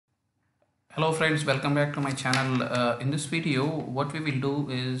Hello friends, welcome back to my channel. In this video, what we will do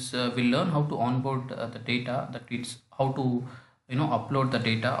is we'll learn how to onboard the data. That means how to upload the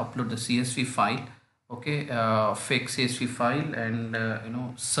data, upload the CSV file, okay, fake CSV file,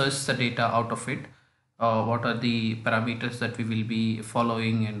 and search the data out of it. What are the parameters that we will be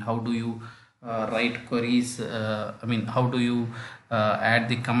following, and how do you write queries? How do you add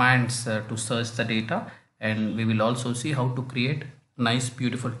the commands to search the data? And we will also see how to create nice,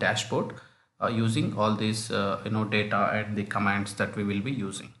 beautiful dashboard using all these data and the commands that we will be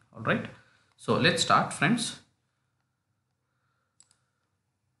using. All right, so let's start, friends.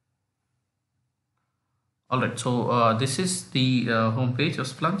 All right, so this is the home page of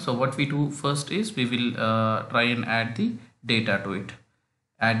Splunk. So what we do first is we will try and add the data to it.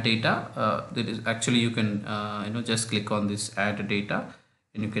 Add data, that is actually you can just click on this add data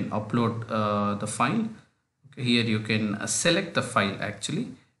and you can upload the file. Okay, here you can select the file actually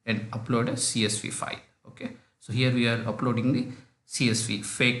and upload a CSV file. Okay, so here we are uploading the CSV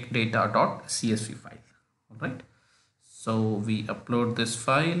fake data.csv file. All right, so we upload this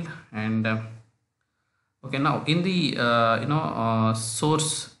file and okay, now in the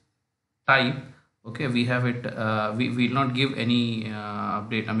source type, okay, we have it, we will not give any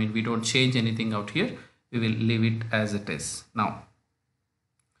update. We don't change anything out here. We will leave it as it is. Now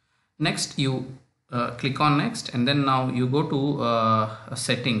next you click on next, and then now you go to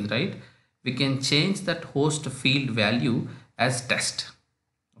settings, right? We can change that host field value as test.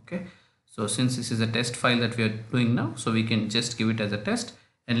 Okay, so since this is a test file that we are doing now, so we can just give it as a test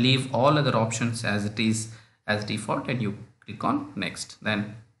and leave all other options as it is as default, and you click on next.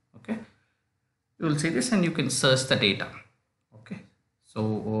 Then okay, you will see this and you can search the data. Okay,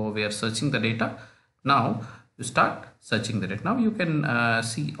 so we are searching the data. Now you start searching the data. Now you can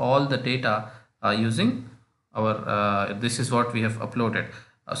see all the data using our this is what we have uploaded.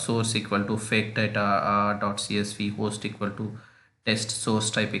 Source equal to fake data .csv, host equal to test, source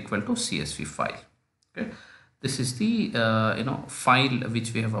type equal to CSV file. Okay, this is the file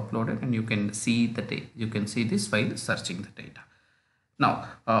which we have uploaded, and you can see this file searching the data. Now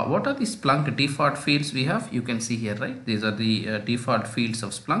what are the Splunk default fields we have? You can see here, right? These are the default fields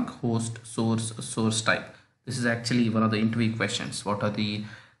of Splunk: host, source type. This is actually one of the interview questions. What are the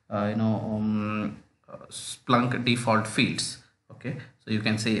Splunk default fields? Okay, so you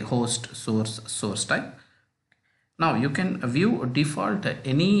can say host, source type. Now you can view default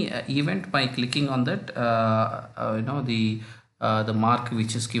any event by clicking on that the mark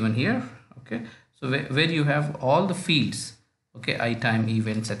which is given here. Okay, so where you have all the fields, okay, time,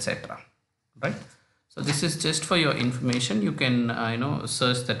 events, etc. right? So this is just for your information. You can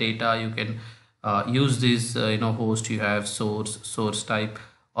search the data. You can use this host, you have source type.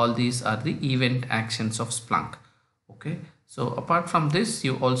 All these are the event actions of Splunk. Okay, so apart from this,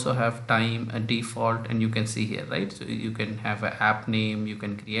 you also have time, a default, and you can see here, right? So you can have an app name, you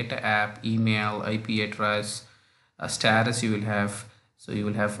can create an app, email, IP address, status you will have. So you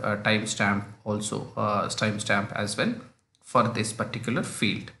will have a timestamp also, timestamp as well for this particular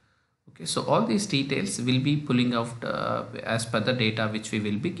field. Okay, so all these details will be pulling out as per the data which we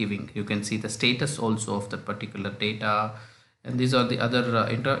will be giving. You can see the status also of the particular data, and these are the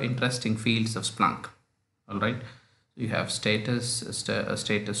other interesting fields of Splunk. All right, you have status,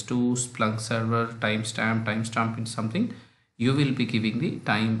 status 2, Splunk server, timestamp in something. You will be giving the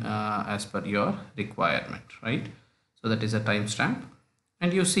time as per your requirement, right? So that is a timestamp.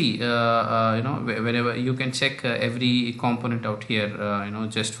 And you see whenever you can check every component out here,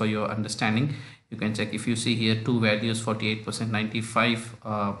 just for your understanding. You can check, if you see here, two values, 48%, 95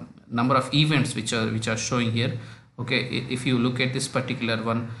 number of events which are showing here. Okay, if you look at this particular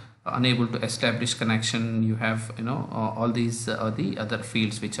one, unable to establish connection, you have all these the other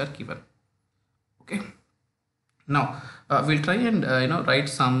fields which are given. Okay, now we'll try and write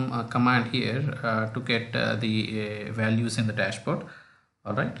some command here to get the values in the dashboard.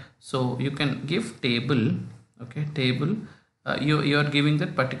 All right, so you can give table. Okay, table, you are giving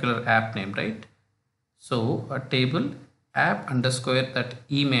that particular app name, right? So a table app underscore that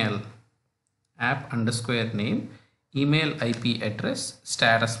email, app underscore name, email, IP address,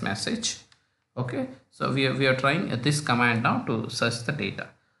 status message. Okay, so we are trying this command now to search the data.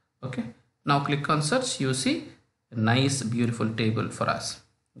 Okay, now click on search. You see a nice beautiful table for us.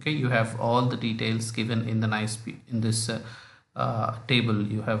 Okay, you have all the details given in the this table.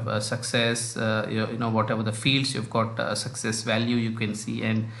 You have success, whatever the fields, you've got success value you can see,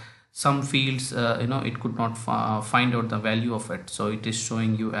 and some fields it could not find out the value of it, so it is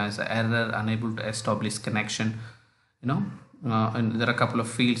showing you as an error, unable to establish connection. And there are a couple of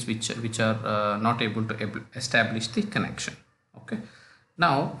fields which are not able to establish the connection. Okay,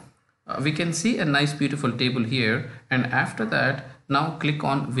 now we can see a nice beautiful table here, and after that now click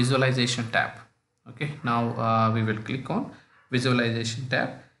on visualization tab. Okay, now we will click on visualization tab.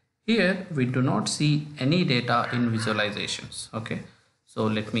 Here we do not see any data in visualizations. Okay, so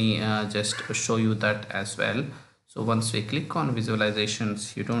let me just show you that as well. So once we click on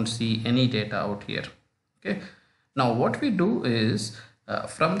visualizations, you don't see any data out here. Okay, now what we do is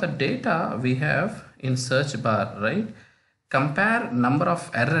from the data we have in search bar, right, compare number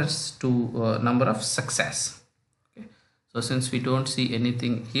of errors to number of success. Okay, so since we don't see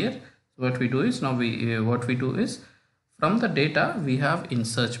anything here, what we do is now what we do is from the data we have in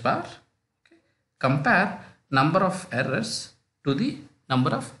search bar, okay, compare number of errors to the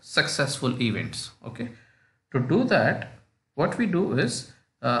number of successful events. Okay, to do that what we do is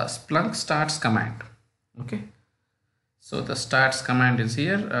Splunk starts command. Okay, so the starts command is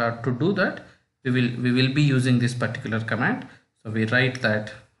here. To do that we will be using this particular command. So we write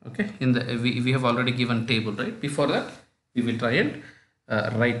that, okay, in the we have already given table, right? Before that we will try and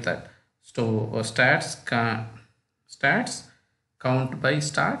write that. So stats count by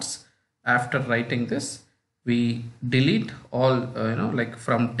starts. After writing this we delete all like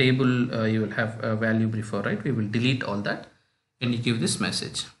from table you will have a value before, right? We will delete all that and you give this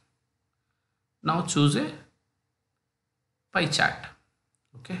message. Now choose a pie chart.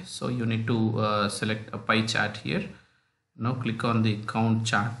 Okay, so you need to select a pie chart here. Now click on the count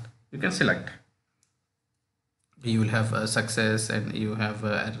chart. You can select. You will have a success and you have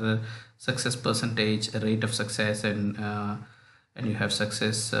a success percentage, a rate of success, and you have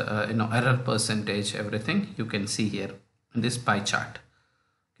success error percentage. Everything you can see here in this pie chart.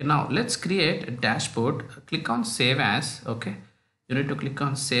 Okay, now let's create a dashboard. Click on save as. Okay, you need to click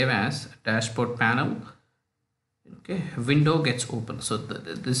on save as dashboard panel. Okay, window gets open. So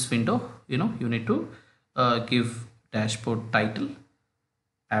this window, you need to give dashboard title,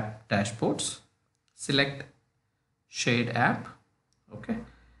 app dashboards, select shade app. Okay,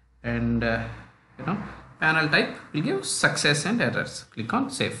 and panel type will give success and errors. Click on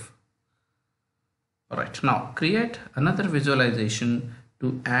save. All right, now create another visualization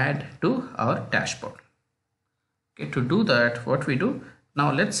to add to our dashboard. Okay, to do that what we do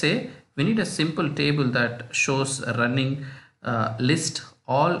now, let's say we need a simple table that shows a running list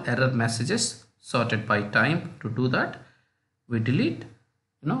all error messages sorted by time. To do that we delete,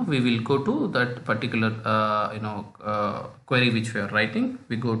 we will go to that particular query which we are writing.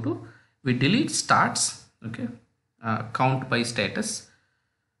 We delete starts. Okay, count by status.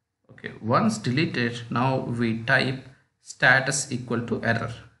 Okay, once deleted, now we type status equal to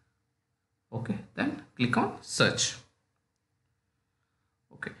error. Okay, then click on search.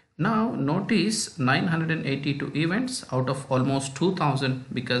 Okay, now notice 982 events out of almost 2000,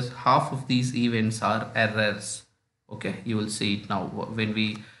 because half of these events are errors. Okay, you will see it now when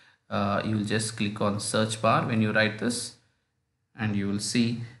we you will just click on search bar when you write this, and you will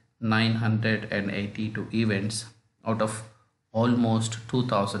see 982 events out of almost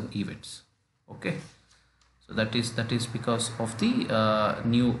 2000 events. Okay, so that is because of the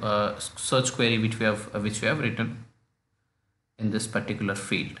new search query which we have written in this particular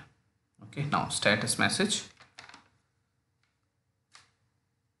field. Okay, now status message.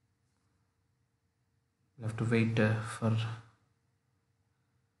 You have to wait for a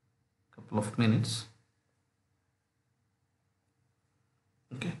couple of minutes.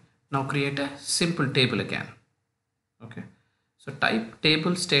 Okay, now create a simple table again. Okay, so type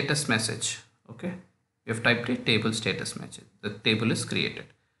table status message. Okay, you have typed a table status message. The table is created.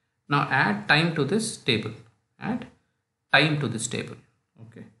 Now add time to this table. Add time to this table.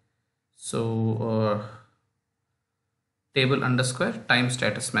 Okay, so table underscore time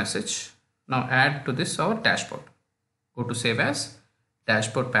status message. Now add to this our dashboard. Go to save as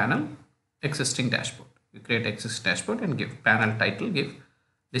dashboard panel, existing dashboard. You create existing dashboard and give panel title, give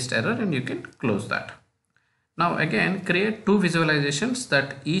list error, and you can close that. Now again create two visualizations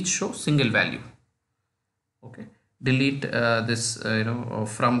that each show single value. Okay, delete this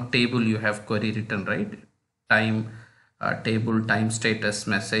from table you have query written, right? Time table time status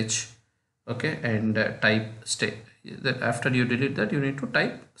message. Okay, and type state. That after you delete that, you need to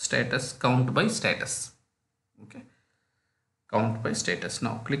type status count by status. Okay, count by status.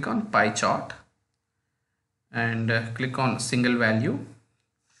 Now click on pie chart and click on single value.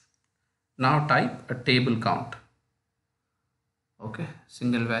 Now type a table count. Okay,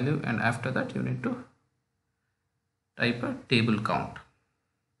 single value, and after that you need to type a table count.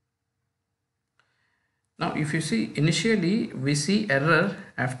 Now if you see, initially we see error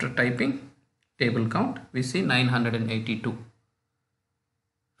after typing table count. We see 982,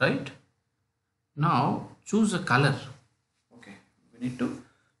 right? Now choose a color. Okay, we need to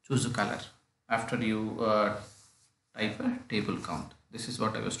choose a color after you type a table count. This is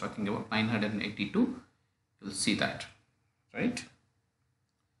what I was talking about, 982. You'll see that, right?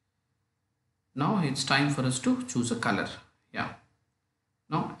 Now it's time for us to choose a color. Yeah.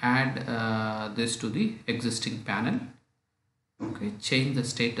 Now add this to the existing panel. Okay, change the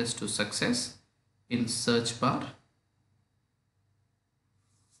status to success in search bar.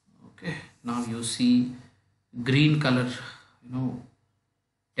 Okay, now you see green color,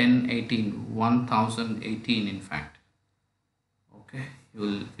 1018, 1018 in fact. Okay,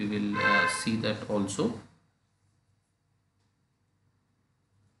 you will see that also.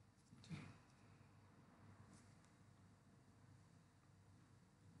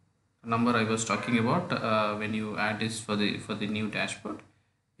 Number I was talking about, when you add this for the new dashboard,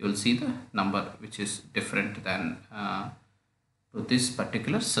 you will see the number which is different than to this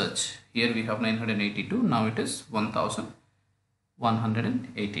particular search. Here we have 982, now it is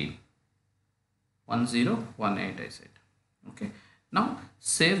 1118, 1018 I said. Okay, now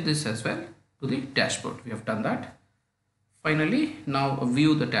save this as well to the dashboard. We have done that. Finally, now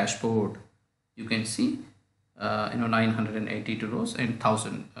view the dashboard. You can see 982 rows and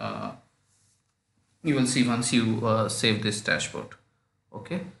 1000 you will see once you save this dashboard.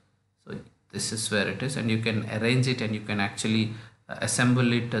 Okay, so this is where it is, and you can arrange it and you can actually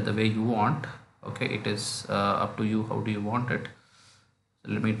assemble it the way you want. Okay, it is up to you how do you want it.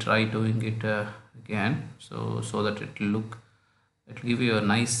 So let me try doing it again, so that it will give you a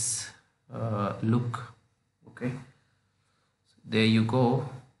nice look. Okay, so there you go.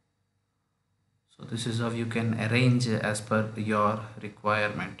 So this is how you can arrange as per your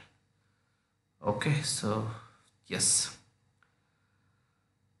requirement. Okay, so yes.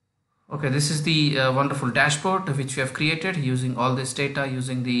 Okay, this is the wonderful dashboard which we have created using all this data,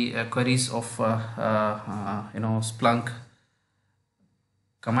 using the queries of Splunk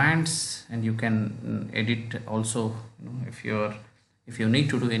commands, and you can edit also. If you need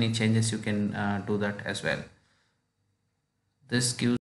to do any changes, you can do that as well. This gives